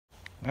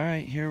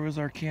Alright, here was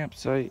our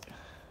campsite.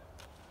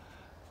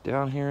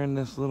 Down here in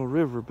this little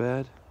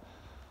riverbed.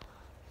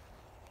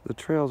 The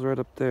trail's right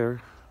up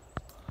there.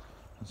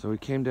 So we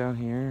came down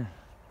here,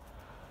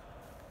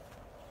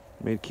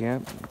 made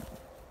camp.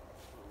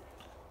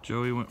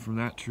 Joey went from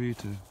that tree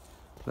to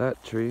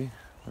that tree,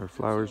 our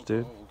flowers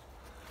did.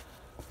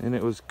 And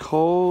it was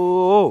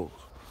cold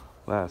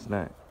last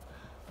night.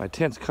 My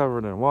tent's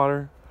covered in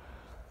water.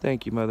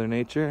 Thank you, Mother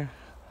Nature.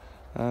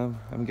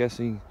 I'm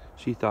guessing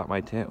she thought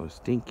my tent was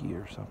stinky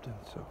or something,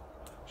 so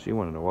she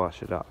wanted to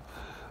wash it out.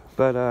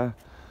 But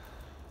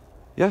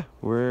yeah,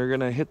 we're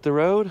gonna hit the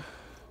road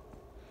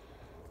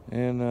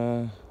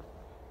and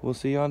we'll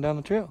see you on down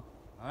the trail.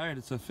 All right,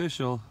 it's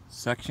official.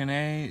 Section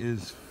A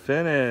is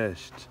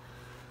finished.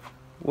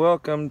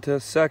 Welcome to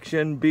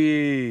Section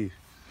B.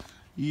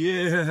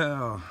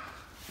 Yeah.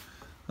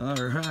 All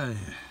right.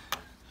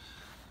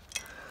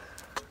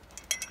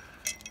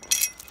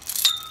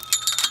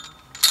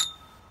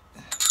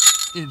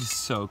 It's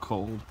so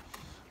cold.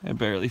 I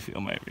barely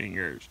feel my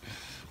fingers.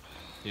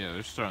 Yeah,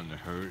 they're starting to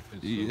hurt.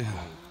 It's Yeah. so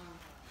cold.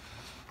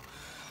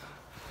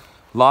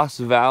 Lost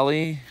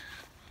Valley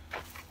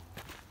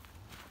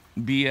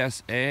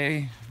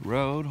BSA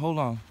Road. Hold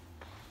on.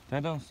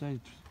 That don't say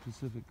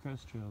Pacific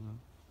Crest Trail though.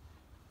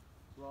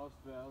 Lost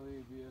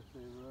Valley,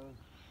 BSA Road.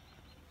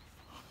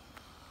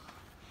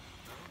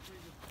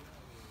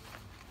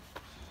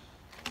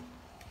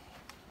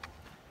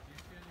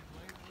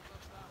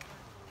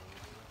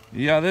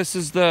 Yeah, this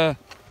is the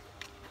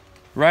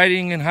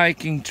riding and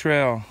hiking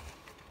trail.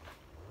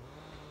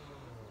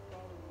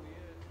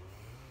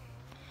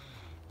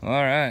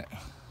 All right,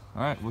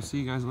 we'll see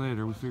you guys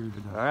later. We figured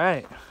it out. All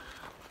right,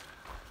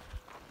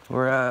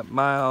 we're at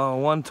mile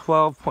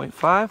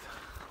 112.5.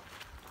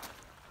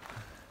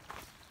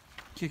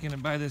 Kicking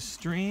it by this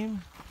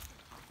stream,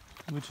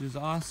 which is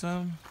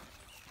awesome.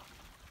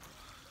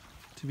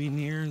 To be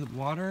near the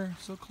water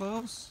so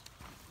close.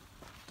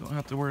 Don't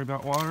have to worry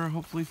about water,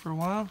 hopefully, for a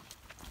while.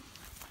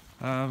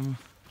 It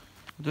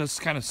does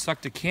kind of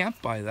suck to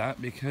camp by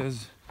that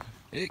because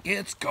it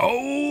gets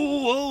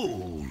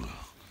cold.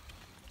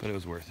 But it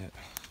was worth it.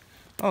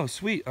 Oh,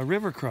 sweet, a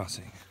river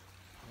crossing.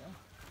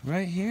 Yeah.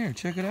 Right here,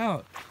 check it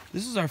out.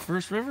 This is our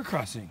first river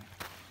crossing.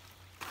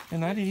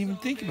 And I didn't even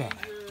think about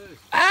it.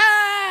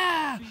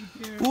 Ah!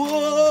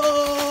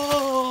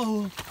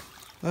 Whoa!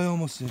 I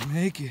almost didn't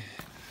make it.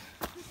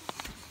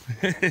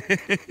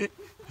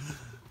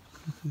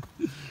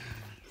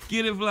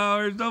 Get it,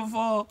 flowers, don't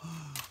fall.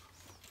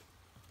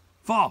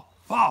 Fall,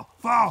 fall,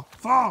 fall,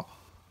 fall.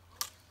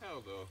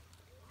 Hell though.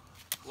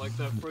 Like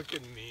that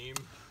freaking meme.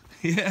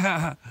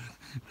 Yeah.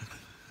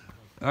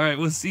 All right,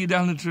 we'll see you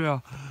down the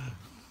trail.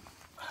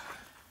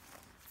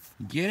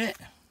 Get it?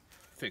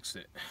 Fixed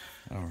it.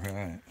 All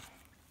right.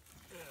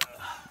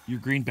 Your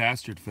green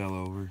bastard fell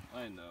over.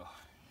 I know.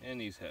 And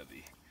he's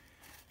heavy.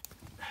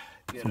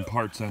 Get From up.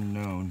 parts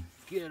unknown.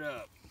 Get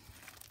up.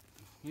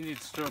 You need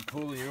to start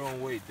pulling your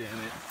own weight, damn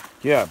it.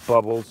 Yeah,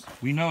 Bubbles.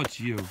 We know it's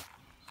you.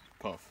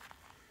 Puff.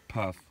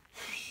 Puff.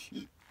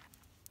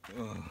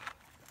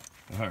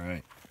 All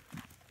right.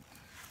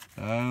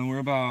 We're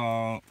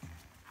about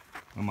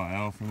a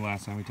mile from the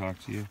last time we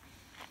talked to you.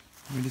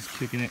 We're just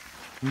kicking it,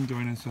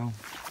 enjoying ourselves.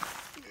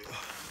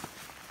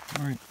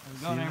 All right,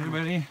 going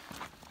everybody.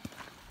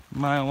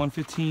 Mile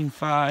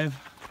 115.5.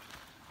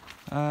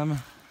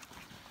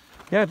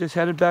 Yeah, just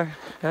headed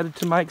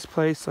to Mike's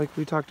place like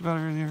we talked about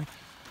earlier.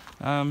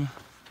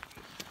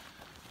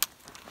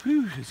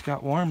 It's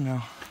got warm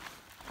now.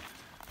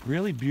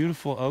 Really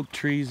beautiful oak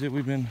trees that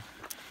we've been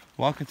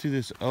walking through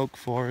this oak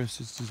forest.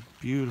 It's just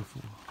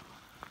beautiful.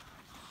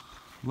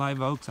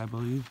 Live oaks, I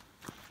believe.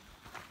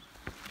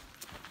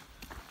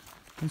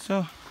 And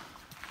so,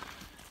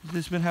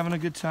 just been having a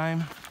good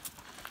time.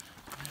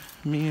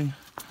 Me and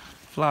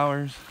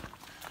Flowers.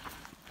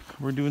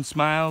 We're doing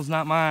smiles,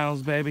 not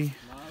miles, baby.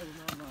 Miles,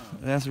 not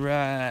miles. That's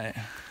right.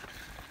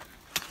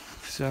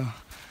 So,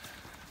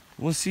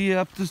 we'll see you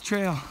up this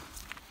trail.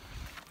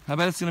 I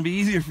bet it's gonna be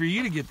easier for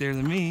you to get there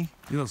than me,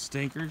 you little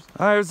stinkers.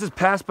 I was just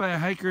passed by a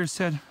hiker who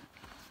said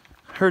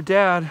her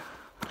dad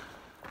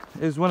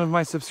is one of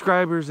my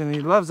subscribers and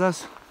he loves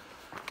us.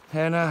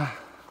 And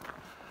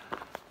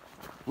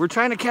we're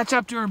trying to catch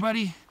up to her,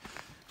 buddy.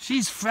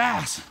 She's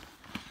fast.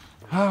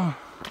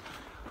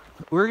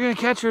 We're gonna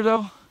catch her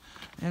though,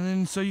 and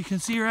then so you can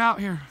see her out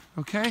here,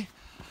 okay?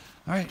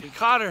 All right, we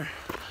caught her.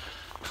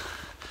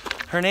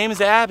 Her name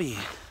is Abby.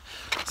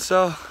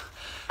 So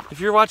if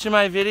you're watching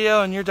my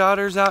video and your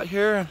daughter's out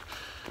here and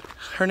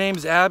her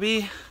name's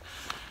Abby,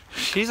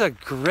 she's a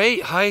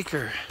great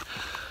hiker.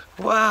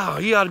 Wow,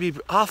 you ought to be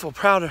awful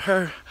proud of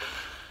her.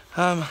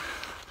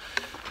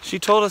 She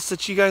told us that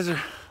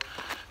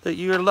that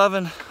you are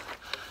loving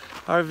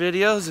our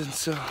videos, and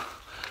so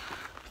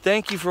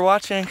thank you for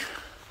watching,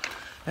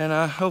 and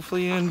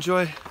hopefully you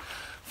enjoy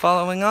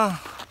following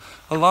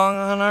along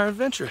on our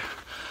adventure.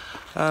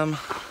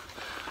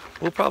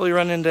 We'll probably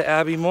run into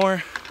Abby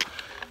more.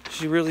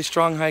 She's a really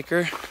strong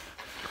hiker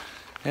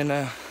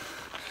and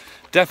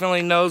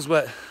definitely knows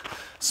what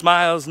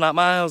smiles, not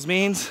miles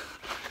means.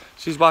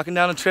 She's walking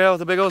down the trail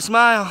with a big old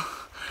smile.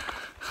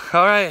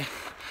 All right,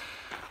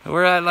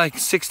 we're at like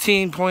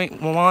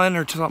 16.1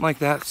 or something like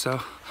that,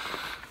 so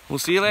we'll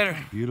see you later.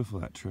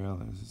 Beautiful that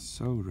trail is. It's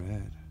so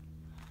red.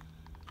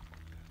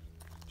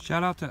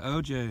 Shout out to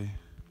OJ.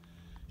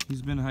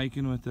 He's been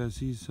hiking with us.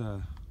 He's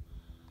a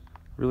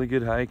really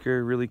good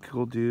hiker, really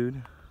cool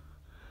dude.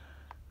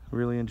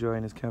 Really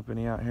enjoying his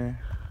company out here.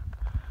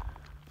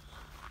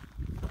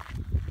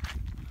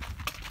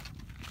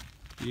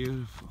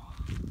 Beautiful.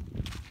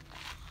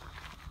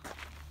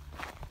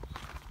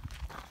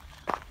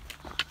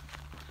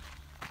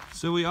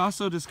 So we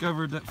also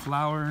discovered that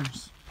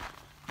flowers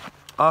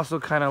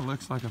also kind of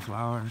looks like a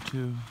flower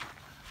too.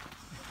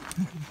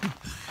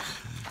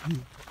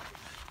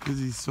 Because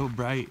he's so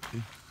bright.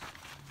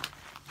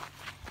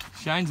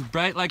 Shines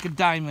bright like a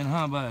diamond,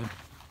 huh, bud?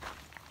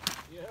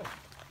 Yeah.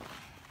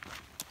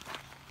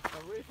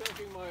 I'm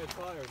rethinking my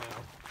attire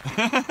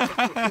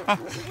now.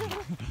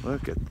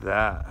 Look at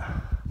that.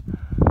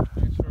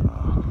 Thanks for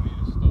reminding me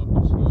to stop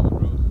and smell the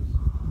roses.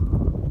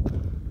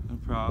 No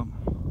problem.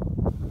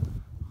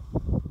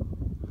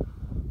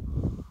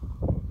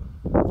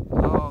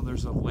 Oh,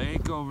 there's a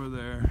lake over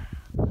there.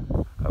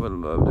 I would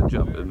love to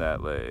jump in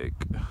that lake.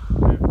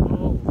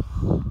 Oh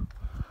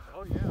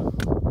yeah.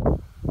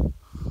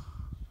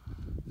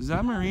 Is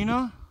that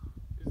Marina?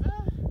 Is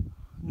that?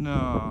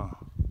 No.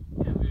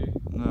 Can't be.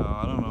 No,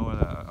 I don't know where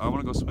that. I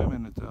want to go swim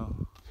in it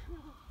though.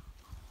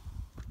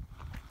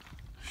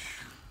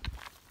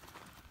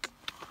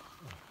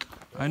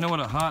 I know what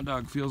a hot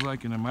dog feels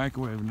like in a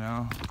microwave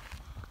now.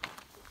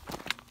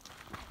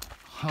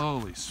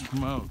 Holy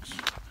smokes.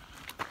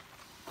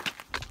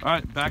 All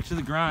right, back to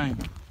the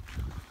grind.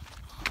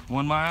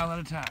 1 mile at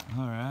a time.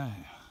 All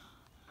right.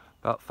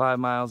 About 5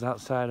 miles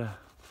outside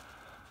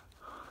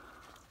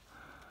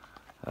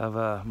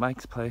of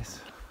Mike's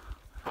place.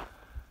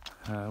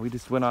 We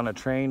just went on a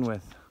train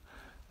with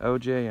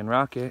OJ and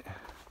Rocket.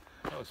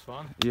 That was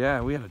fun.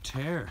 Yeah, we had a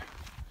tear.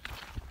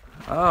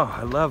 Oh,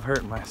 I love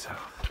hurting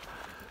myself.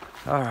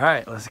 All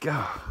right, let's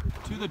go.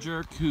 To the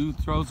jerk who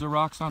throws the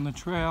rocks on the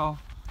trail,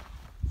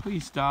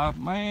 please stop.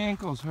 My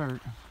ankles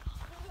hurt.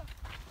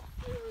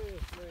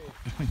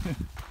 Seriously.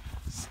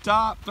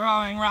 Stop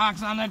throwing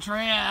rocks on the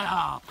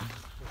trail.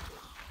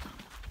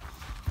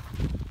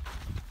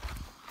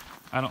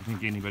 I don't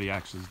think anybody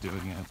actually is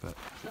doing it, but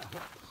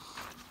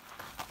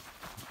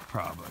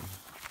probably.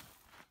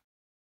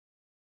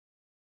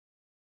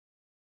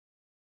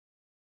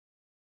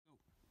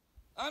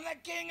 I'm the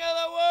king of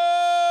the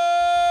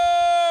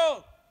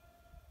world!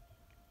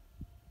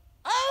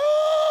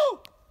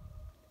 Oh!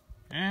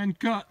 And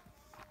cut.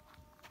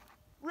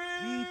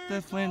 Meet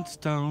the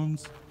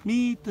Flintstones,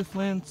 meet the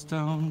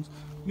Flintstones.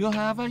 You'll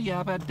have a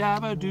yabba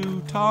dabba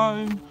doo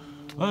time,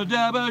 a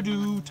dabba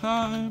doo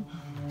time.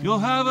 You'll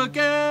have a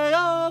gay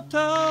old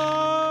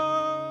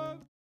time.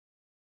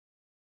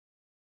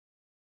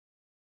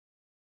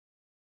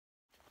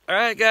 All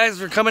right, guys,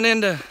 we're coming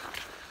into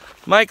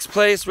Mike's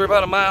place. We're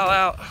about a mile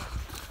out.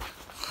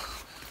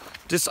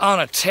 Just on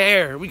a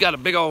tear. We got a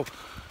big old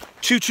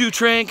choo-choo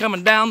train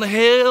coming down the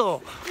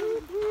hill.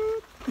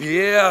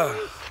 Yeah.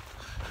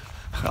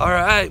 All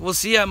right, we'll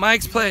see you at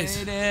Mike's place.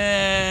 Made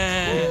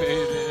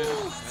it.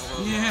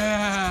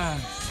 Yeah.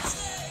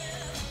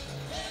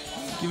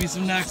 Give me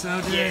some nuts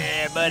out there.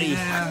 Yeah, buddy.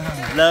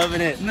 Yeah.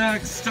 Loving it.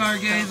 Nuts,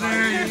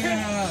 Stargazer.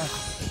 Yeah.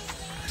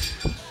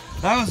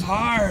 That was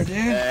hard, dude.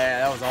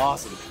 Yeah, that was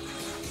awesome.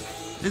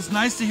 It's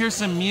nice to hear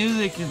some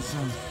music and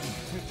some.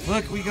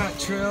 Look, we got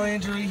trail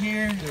injury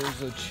here.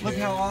 There's a chair. Look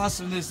how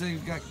awesome this is.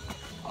 We've got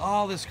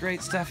all this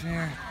great stuff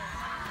here.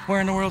 Where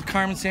in the world,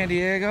 Carmen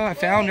Sandiego? I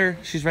found her.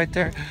 She's right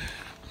there.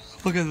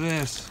 Look at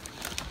this.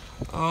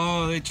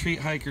 Oh, they treat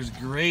hikers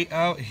great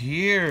out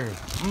here.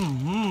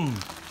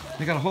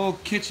 They got a whole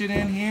kitchen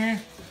in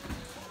here.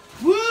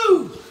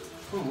 Woo!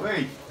 Oh,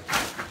 wait.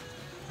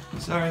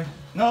 Sorry.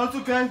 No, it's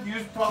okay. You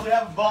just probably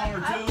have a bong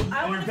or two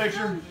in your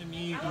picture.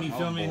 Me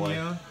filming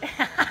you.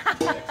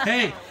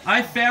 Hey,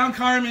 I found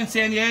Carmen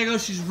Sandiego.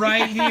 She's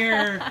right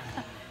here.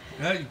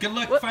 Good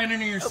luck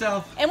finding her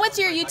yourself. And what's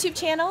your YouTube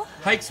channel?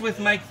 Hikes with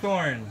Mike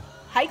Thorne.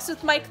 Hikes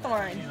with Mike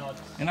Thorne.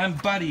 And I'm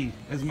Buddy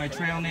as my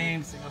trail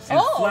name. And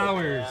Oh.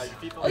 Flowers.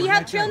 Oh, you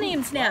have trail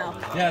names now.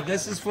 Yeah,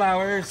 this is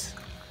Flowers.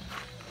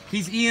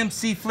 He's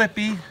EMC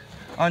Flippy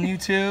on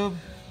YouTube.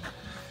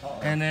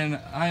 And then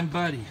I'm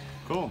Buddy.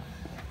 Cool.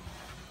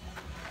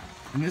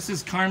 And this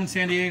is Carmen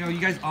Sandiego. You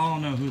guys all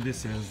know who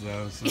this is,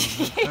 though, so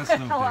that's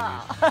no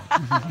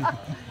biggie.